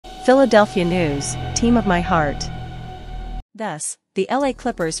Philadelphia news, team of my heart. Thus, the LA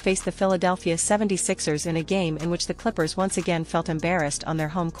Clippers faced the Philadelphia 76ers in a game in which the Clippers once again felt embarrassed on their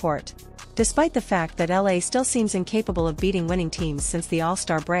home court. Despite the fact that LA still seems incapable of beating winning teams since the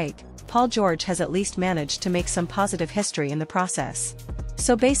All-Star break, Paul George has at least managed to make some positive history in the process.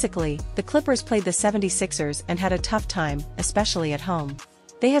 So basically, the Clippers played the 76ers and had a tough time, especially at home.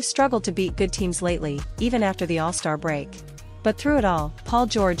 They have struggled to beat good teams lately, even after the All-Star break. But through it all, Paul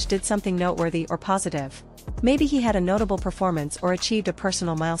George did something noteworthy or positive. Maybe he had a notable performance or achieved a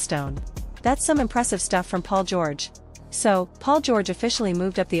personal milestone. That's some impressive stuff from Paul George. So, Paul George officially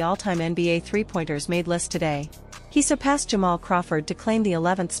moved up the all-time NBA three-pointers made list today. He surpassed Jamal Crawford to claim the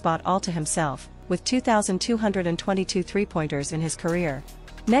 11th spot all to himself, with 2,222 three-pointers in his career.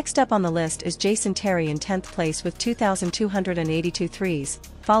 Next up on the list is Jason Terry in 10th place with 2,282 threes,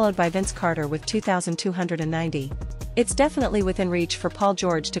 followed by Vince Carter with 2,290. It's definitely within reach for Paul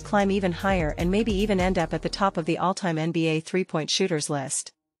George to climb even higher and maybe even end up at the top of the all-time NBA three-point shooters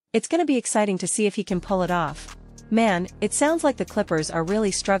list. It's gonna be exciting to see if he can pull it off. Man, it sounds like the Clippers are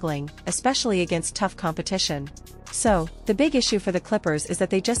really struggling, especially against tough competition. So, the big issue for the Clippers is that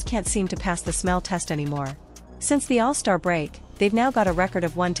they just can't seem to pass the smell test anymore. Since the All-Star break, they've now got a record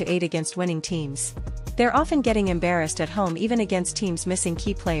of 1-8 against winning teams. They're often getting embarrassed at home even against teams missing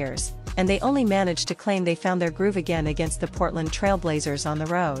key players, and they only managed to claim they found their groove again against the Portland Trail Blazers on the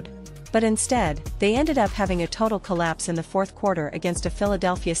road. But instead, they ended up having a total collapse in the fourth quarter against a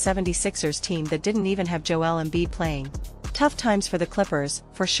Philadelphia 76ers team that didn't even have Joel Embiid playing. Tough times for the Clippers,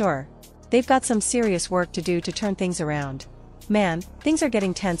 for sure. They've got some serious work to do to turn things around. Man, things are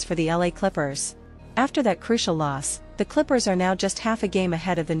getting tense for the LA Clippers. After that crucial loss, the Clippers are now just half a game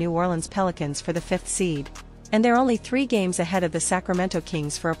ahead of the New Orleans Pelicans for the 5th seed. And they're only 3 games ahead of the Sacramento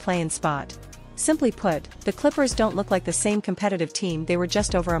Kings for a play-in spot. Simply put, the Clippers don't look like the same competitive team they were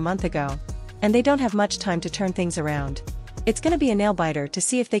just over a month ago. And they don't have much time to turn things around. It's gonna be a nail-biter to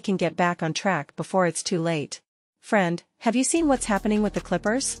see if they can get back on track before it's too late. Friend, have you seen what's happening with the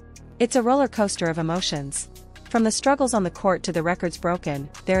Clippers? It's a roller coaster of emotions. From the struggles on the court to the records broken,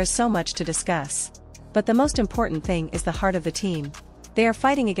 there is so much to discuss. But the most important thing is the heart of the team. They are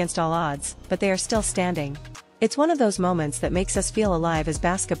fighting against all odds, but they are still standing. It's one of those moments that makes us feel alive as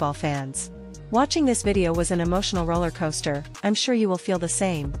basketball fans. Watching this video was an emotional roller coaster. I'm sure you will feel the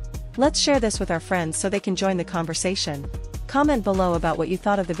same. Let's share this with our friends so they can join the conversation. Comment below about what you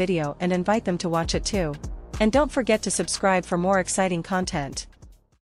thought of the video and invite them to watch it too. And don't forget to subscribe for more exciting content.